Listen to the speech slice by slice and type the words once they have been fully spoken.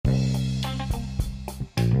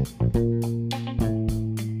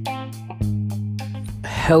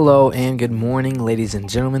Hello and good morning, ladies and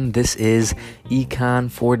gentlemen. This is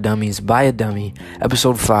Econ for Dummies by a Dummy,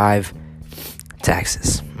 episode 5,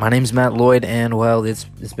 taxes. My name's Matt Lloyd, and well, it's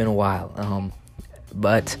been a while,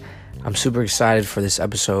 but I'm super excited for this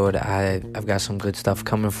episode. I've got some good stuff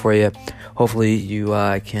coming for you. Hopefully, you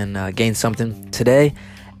can gain something today,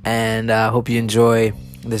 and hope you enjoy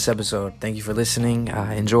this episode. Thank you for listening.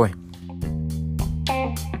 Enjoy.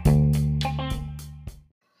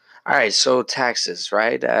 All right, so taxes,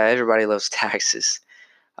 right? Everybody loves taxes.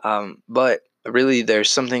 But really, there's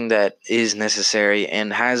something that is necessary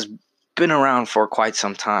and has been around for quite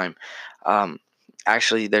some time. Um,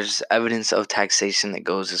 Actually, there's evidence of taxation that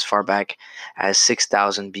goes as far back as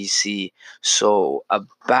 6000 BC. So,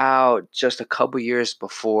 about just a couple years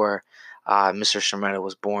before Mr. Shermetta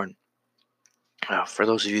was born. For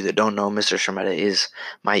those of you that don't know, Mr. Shermetta is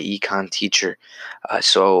my econ teacher.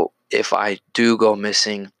 So, if I do go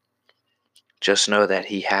missing, just know that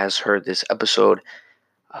he has heard this episode,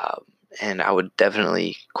 and I would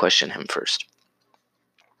definitely question him first.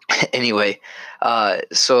 Anyway,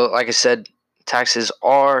 so like I said, taxes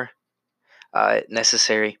are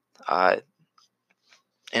necessary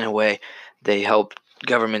in a way. They help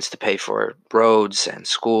governments to pay for roads and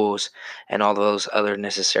schools and all those other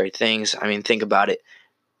necessary things. I mean, think about it.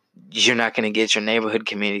 You're not going to get your neighborhood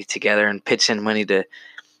community together and pitch in money to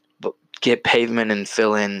get pavement and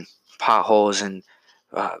fill in potholes and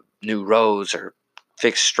new roads or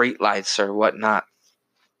fix street lights or whatnot.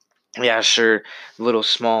 Yeah, sure, little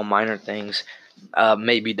small minor things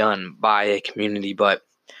may be done by a community, but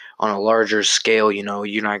on a larger scale,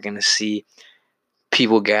 you're not going to see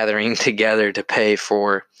people gathering together to pay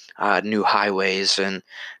for new highways and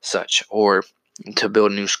such, or to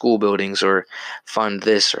build new school buildings, or fund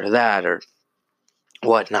this or that or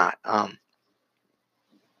whatnot.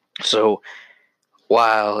 So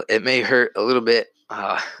while it may hurt a little bit,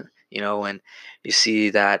 when you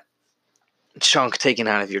see that chunk taken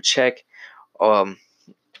out of your check, um,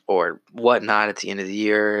 or whatnot at the end of the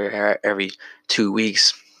year, every 2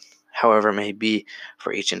 weeks, however it may be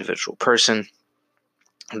for each individual person,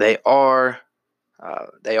 they are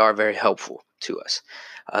very helpful to us.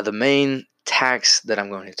 The main tax that I'm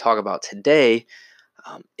going to talk about today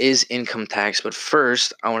is income tax, but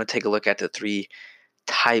first I want to take a look at the three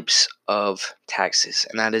types of taxes,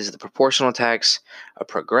 and that is the proportional tax, a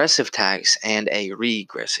progressive tax, and a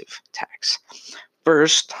regressive tax.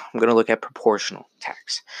 First, I'm going to look at proportional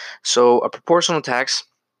tax. So a proportional tax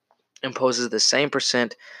imposes the same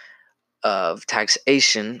percent of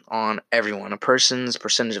taxation on everyone. A person's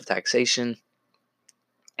percentage of taxed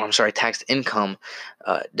income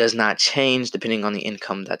does not change depending on the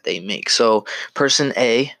income that they make. So person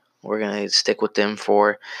A, we're going to stick with them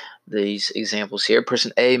for these examples here.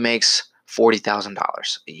 Person A makes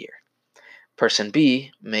 $40,000 a year. Person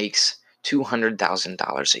B makes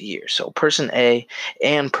 $200,000 a year. So person A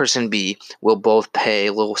and person B will both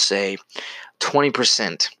pay, we'll say,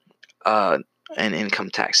 20% in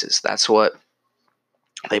income taxes. That's what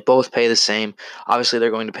they both pay the same. Obviously,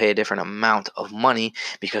 they're going to pay a different amount of money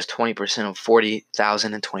because 20% of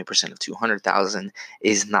 40,000 and 20% of 200,000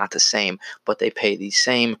 is not the same, but they pay the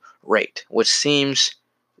same rate, which seems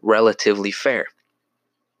relatively fair.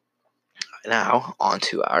 Now, on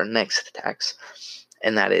to our next tax,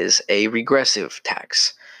 and that is a regressive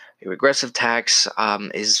tax. A regressive tax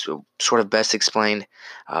is sort of best explained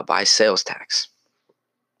by sales tax.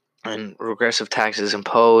 And regressive taxes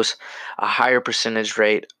impose a higher percentage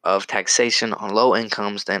rate of taxation on low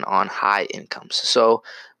incomes than on high incomes. So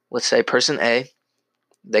let's say person A,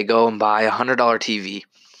 they go and buy a $100 TV.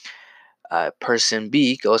 Person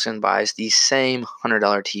B goes and buys the same $100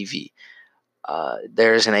 TV.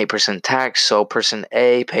 There's an 8% tax, so person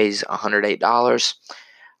A pays $108.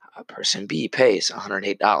 Person B pays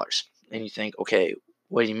 $108. And you think, okay,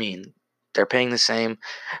 what do you mean? They're paying the same.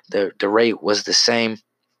 The rate was the same.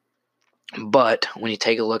 But when you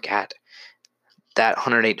take a look at that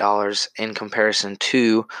 $108 in comparison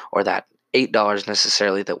to, or that $8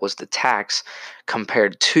 necessarily that was the tax,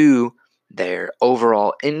 compared to their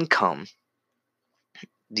overall income,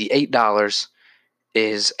 the $8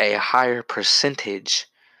 is a higher percentage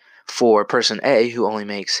for person A, who only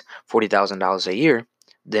makes $40,000 a year,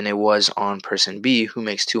 than it was on person B, who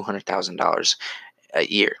makes $200,000 a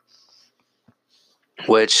year.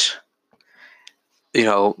 Which,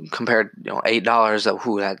 compared,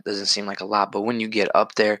 $8, that doesn't seem like a lot, but when you get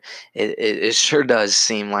up there, it sure does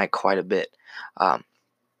seem like quite a bit.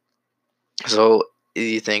 So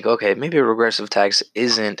you think, okay, maybe a regressive tax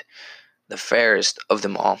isn't the fairest of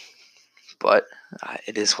them all, but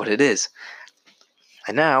it is what it is.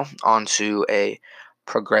 And now on to a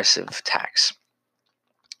progressive tax.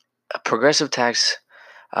 A progressive tax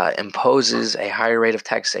imposes a higher rate of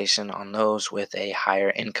taxation on those with a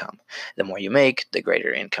higher income. The more you make, the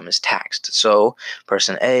greater income is taxed. So,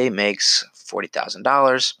 person A makes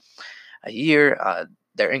 $40,000 a year.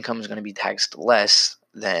 Their income is going to be taxed less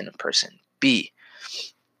than person B,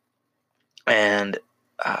 and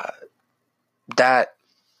that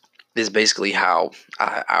is basically how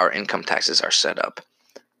our income taxes are set up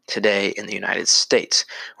today in the United States,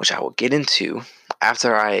 which I will get into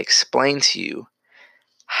after I explain to you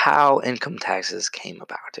how income taxes came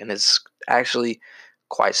about. And it's actually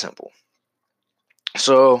quite simple.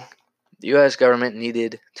 So, the U.S. government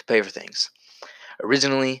needed to pay for things.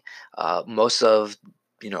 Originally, most of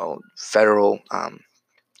federal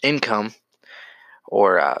income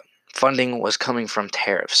or funding was coming from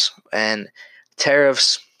tariffs, and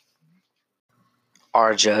tariffs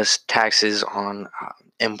are just taxes on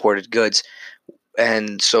imported goods.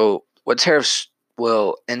 And so, what tariffs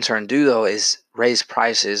will in turn do, though, is raise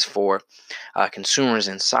prices for consumers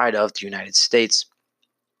inside of the United States,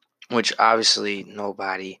 which obviously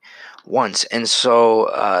nobody wants. And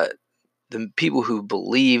so, the people who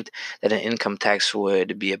believed that an income tax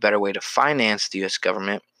would be a better way to finance the U.S.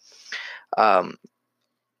 government um,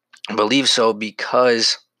 believe so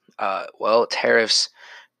because, tariffs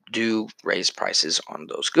do raise prices on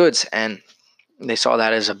those goods, and they saw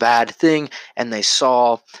that as a bad thing. And they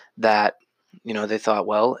saw that, they thought,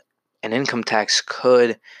 well, an income tax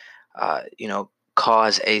could,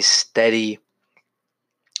 cause a steady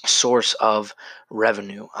source of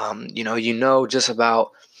revenue. Just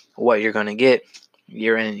about what you're going to get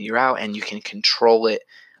year in and year out, and you can control it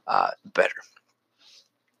better.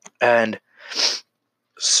 And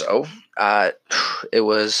so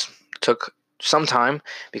it took some time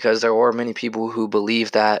because there were many people who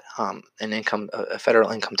believed that a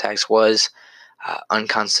federal income tax was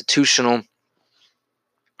unconstitutional,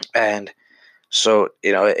 and so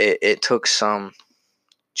it took some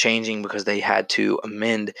changing because they had to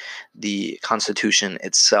amend the Constitution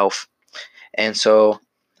itself. And so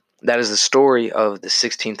that is the story of the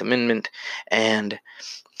 16th Amendment and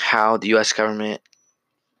how the U.S. government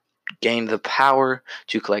gained the power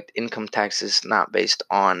to collect income taxes, not based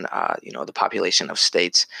on the population of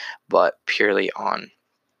states, but purely on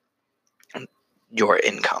your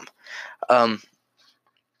income.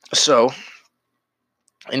 So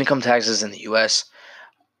income taxes in the U.S.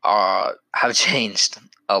 Have changed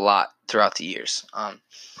a lot throughout the years.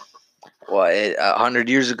 100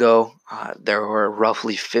 years ago, there were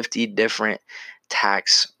roughly 50 different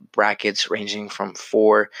tax brackets ranging from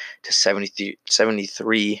 4 to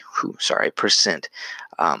 73%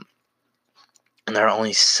 and there are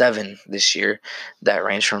only 7 this year that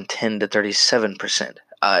range from 10 to 37%.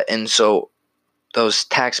 And so those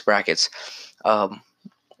tax brackets,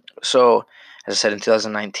 so as I said, in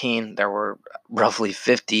 2019 there were roughly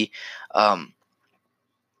 50, and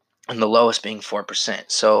the lowest being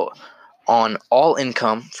 4%. So on all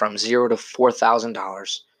income from $0 to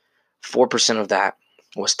 $4,000, 4% of that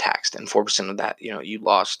was taxed, and 4% of that, you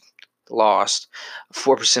lost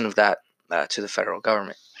 4% of that to the federal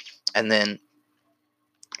government. And then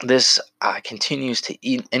this continues to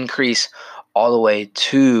increase all the way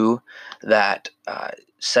to that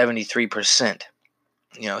 73%.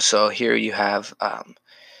 So here you have,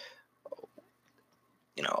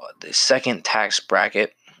 the second tax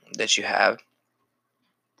bracket that you have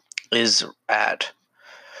is at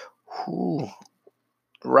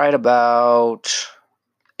right about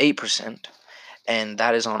 8%, and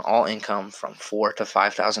that is on all income from $4,000 to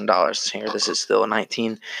 $5,000. Here, this is still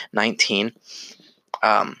 1919.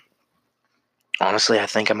 Honestly, I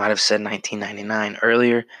think I might have said 1999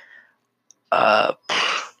 earlier.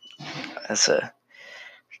 That's a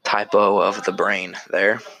typo of the brain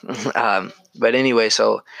there. But anyway,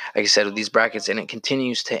 so like I said, with these brackets, and it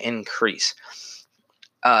continues to increase.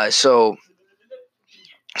 So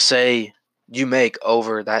say you make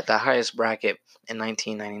over that, the highest bracket in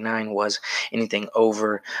 1999 was anything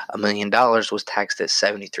over $1 million was taxed at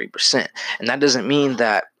 73%. And that doesn't mean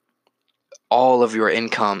that all of your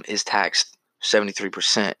income is taxed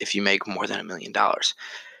 73% if you make more than $1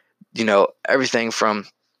 million. Everything from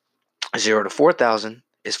 0 to 4,000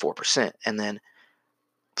 is 4%, and then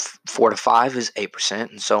 4 to 5 is 8%,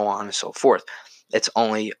 and so on and so forth. It's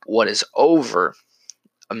only what is over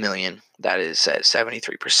 $1 million that is at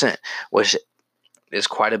 73%, which is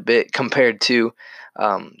quite a bit compared to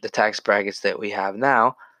the tax brackets that we have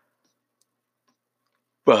now.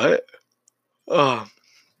 But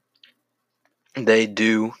they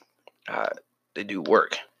do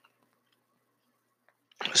work.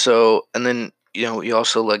 So, and then you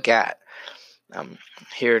also look at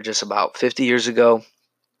here just about 50 years ago,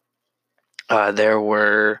 there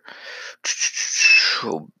were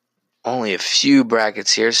only a few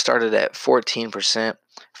brackets here. It started at 14%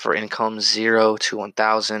 for income 0 to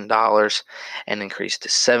 $1,000 and increased to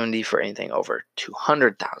 70 for anything over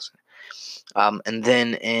 200,000. And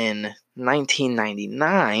then in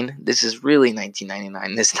 1999, this is really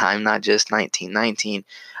 1999 this time, not just 1919.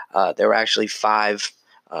 There were actually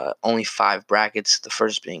only five brackets. The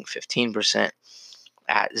first being 15%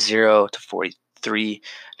 at 0 to 43,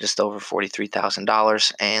 just over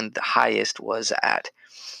 $43,000, and the highest was at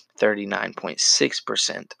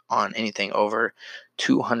 39.6% on anything over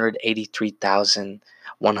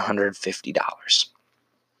 $283,150.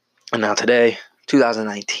 And now today,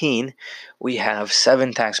 2019, we have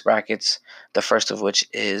 7 tax brackets, the first of which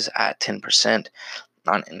is at 10%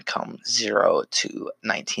 on income 0 to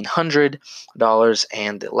 $1,900,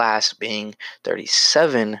 and the last being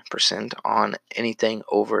 37% on anything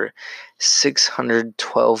over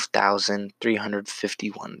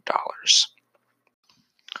 $612,351.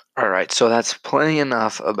 All right, so that's plenty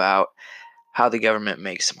enough about how the government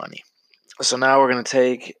makes money. So now we're going to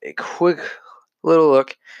take a quick little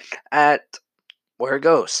look at where it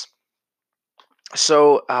goes.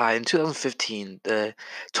 So in 2015, the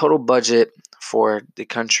total budget for the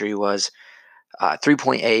country was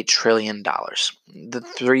 $3.8 trillion. The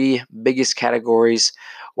three biggest categories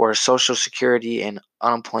were Social Security and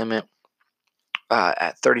unemployment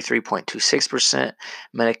at 33.26%,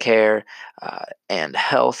 Medicare and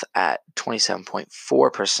health at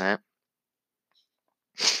 27.4%.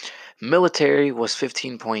 Military was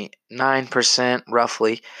 15.9%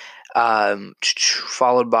 roughly,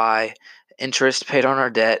 followed by interest paid on our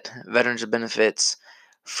debt, veterans benefits,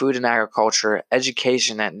 food and agriculture,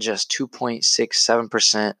 education at just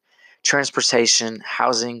 2.67%, transportation,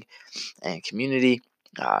 housing, and community,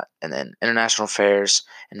 and then international affairs,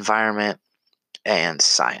 environment, and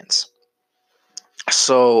science.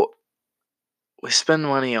 So we spend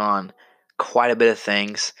money on quite a bit of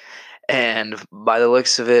things, and by the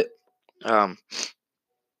looks of it,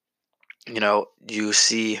 you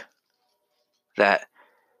see that,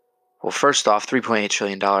 well, first off, $3.8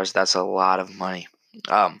 trillion, that's a lot of money.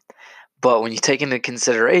 But when you take into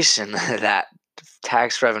consideration that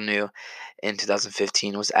tax revenue in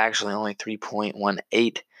 2015 was actually only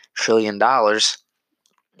 $3.18 trillion,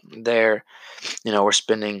 there, we're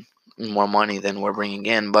spending more money than we're bringing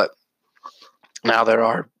in. But now there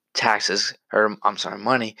are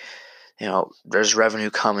money, there's revenue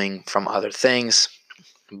coming from other things,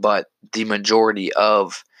 but the majority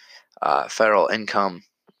of federal income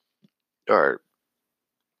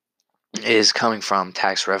is coming from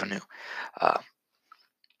tax revenue.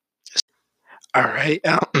 All right.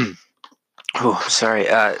 Sorry.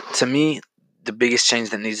 To me, the biggest change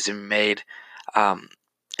that needs to be made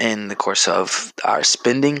in the course of our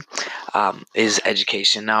spending is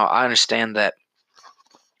education. Now, I understand that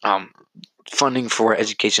funding for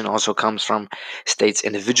education also comes from states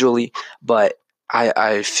individually, but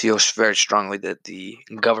I feel very strongly that the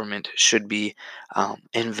government should be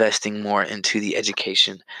investing more into the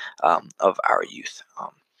education of our youth.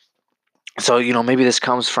 So, maybe this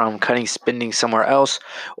comes from cutting spending somewhere else,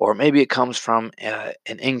 or maybe it comes from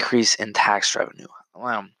an increase in tax revenue.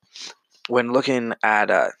 When looking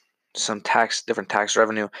at different tax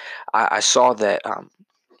revenue, I saw that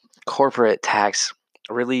corporate tax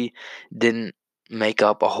really didn't make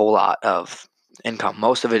up a whole lot of income.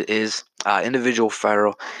 Most of it is individual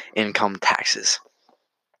federal income taxes.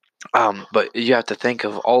 But you have to think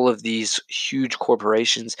of all of these huge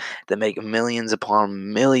corporations that make millions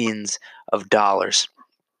upon millions of dollars.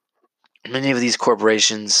 Many of these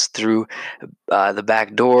corporations, through the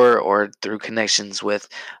back door or through connections with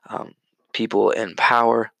people in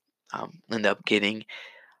power, end up getting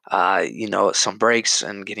some breaks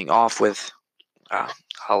and getting off with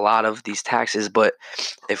a lot of these taxes. But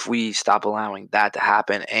if we stop allowing that to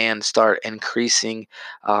happen and start increasing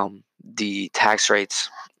the tax rates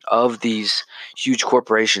of these huge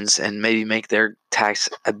corporations and maybe make their tax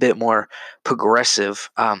a bit more progressive,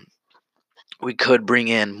 we could bring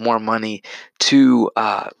in more money to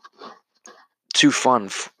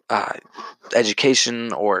fund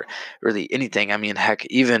education or really anything. I mean, heck,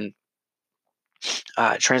 even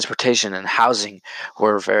transportation and housing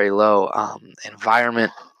were very low.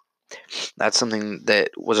 Environment, that's something that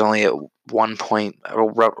was only at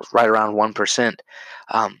right around 1%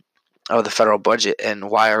 of the federal budget. And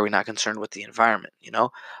why are we not concerned with the environment?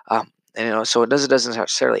 So it doesn't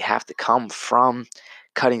necessarily have to come from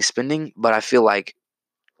cutting spending, but I feel like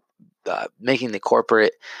making the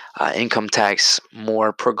corporate income tax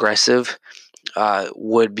more progressive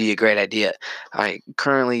would be a great idea.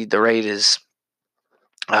 Currently the rate is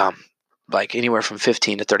um, like anywhere from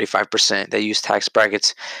 15 to 35%. They use tax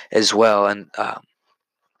brackets as well, and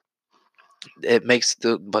it makes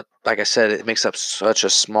but like I said, it makes up such a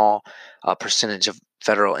small percentage of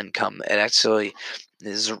federal income. It actually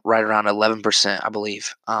is right around 11%, I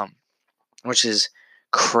believe, which is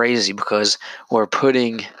crazy because we're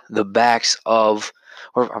putting the backs of,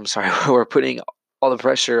 or I'm sorry, we're putting all the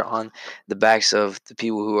pressure on the backs of the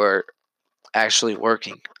people who are actually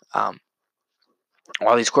working. Um,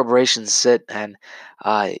 while these corporations sit and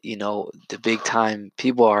the big time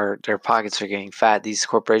people are, their pockets are getting fat. These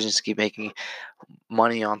corporations keep making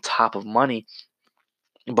money on top of money,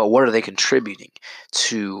 but what are they contributing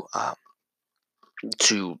to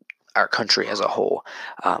to our country as a whole?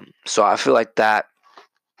 So I feel like that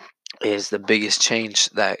is the biggest change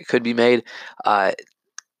that could be made. uh,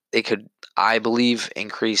 it could, I believe,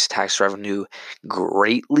 increase tax revenue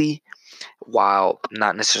greatly while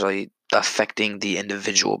not necessarily affecting the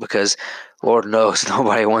individual, because Lord knows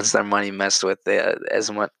nobody wants their money messed with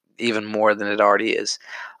as much, even more than it already is.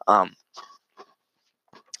 Um,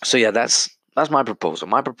 so yeah, that's my proposal.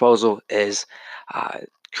 My proposal is uh,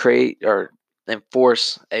 create or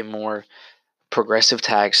enforce a more progressive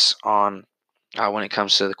tax on when it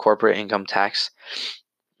comes to the corporate income tax,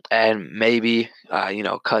 and maybe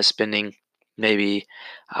cut spending, maybe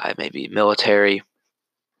military,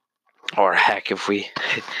 or heck, if we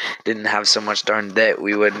didn't have so much darn debt,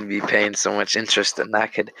 we wouldn't be paying so much interest, and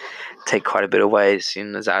that could take quite a bit away.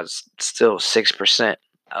 Seeing as that's still 6%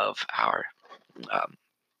 of our um,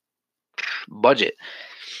 budget.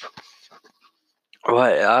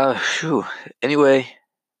 But anyway,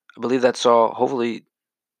 I believe that's all. Hopefully,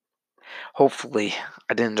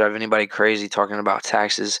 I didn't drive anybody crazy talking about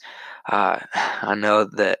taxes. I know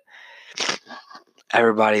that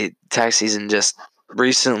everybody, tax season just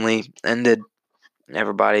recently ended.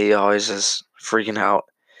 Everybody always is freaking out.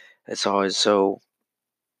 It's always so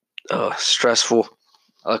stressful.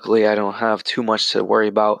 Luckily, I don't have too much to worry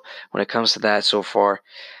about when it comes to that so far.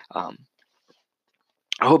 Um,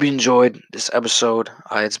 I hope you enjoyed this episode.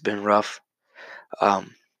 It's been rough.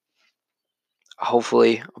 Um,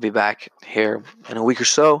 Hopefully, I'll be back here in a week or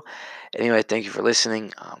so. Anyway, thank you for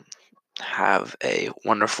listening. Have a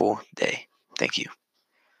wonderful day. Thank you.